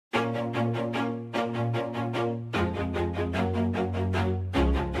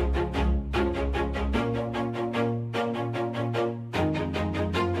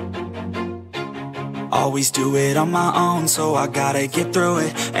Always do it on my own, so I gotta get through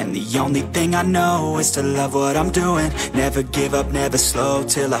it. And the only thing I know is to love what I'm doing. Never give up, never slow,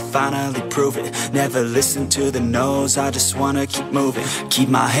 till I finally prove it. Never listen to the no's, I just wanna keep moving. Keep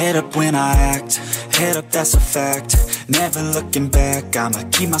my head up when I act, head up, that's a fact. Never looking back, I'ma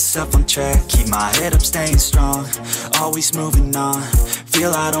keep myself on track. Keep my head up, staying strong, always moving on.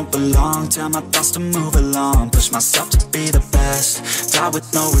 Feel I don't belong, tell my thoughts to move along. Push myself to be the best, die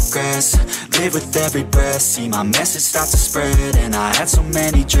with no regrets. Live with every breath, see my message start to spread. And I had so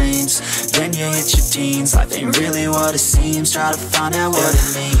many dreams, then you hit your teens. Life ain't really what it seems, try to find out what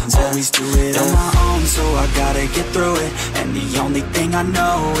it means. Always do it on my own, so I gotta get through it. And the only thing I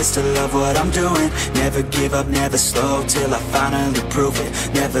know is to love what I'm doing. Never give up, never slow, till I finally prove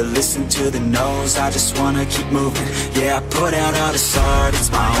it. Never listen to the no's, I just wanna keep moving. Yeah, I put out all this art, it's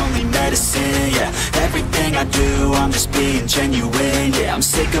my only medicine. Yeah, everything I do, I'm just being genuine. Yeah, I'm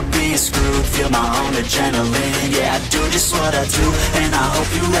sick of being screwed, feel my own adrenaline. Yeah, I do just what I do, and I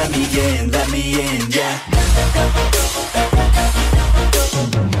hope you let me in, yeah.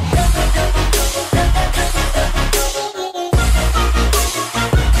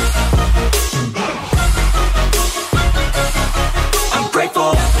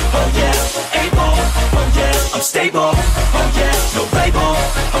 I'm stable, oh yeah, no label,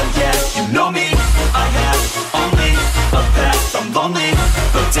 oh yeah, you know me. I have only a path, I'm lonely,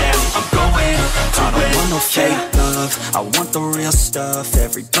 but damn, I'm going to win. I don't want no fake love, I want the real stuff.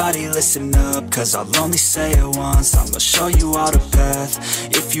 Everybody listen up, cause I'll only say it once. I'm gonna show you all the path,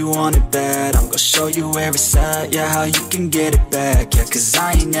 if you want it bad. I'm gonna show you where it's at, yeah, how you can get it back. Yeah, cause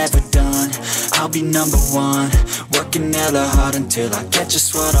I ain't never done, I'll be number one. Working hella hard until I get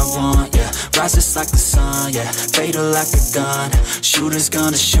just what I want, yeah. Rises like the sun, yeah, fatal like a gun. Shooter's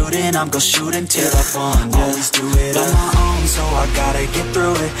gonna shoot and I'm gonna shoot until I've won, yeah. Always do it on my own, so I gotta get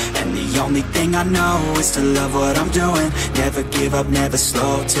through it. And the only thing I know is to love what I'm doing. Never give up, never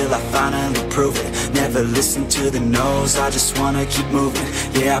slow, till I finally prove it. Never listen to the no's, I just wanna keep moving.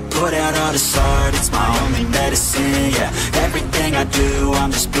 Yeah, I put out all this art, it's my only medicine. Yeah, everything I do,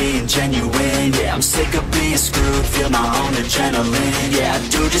 I'm just being genuine. Yeah, I'm sick of being screwed, feel my own adrenaline. Yeah, I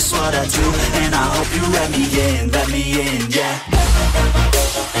do just what I do, and I hope you let me in, yeah.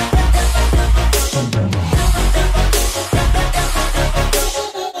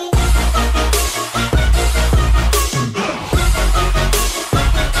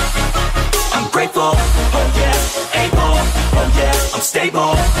 I'm grateful, oh yeah, able, oh yeah, I'm stable,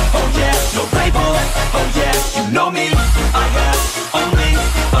 oh yeah, no label, oh yeah, you know me. I have only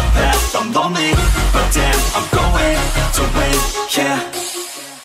a path, I'm lonely, but damn, I'm going to win, yeah.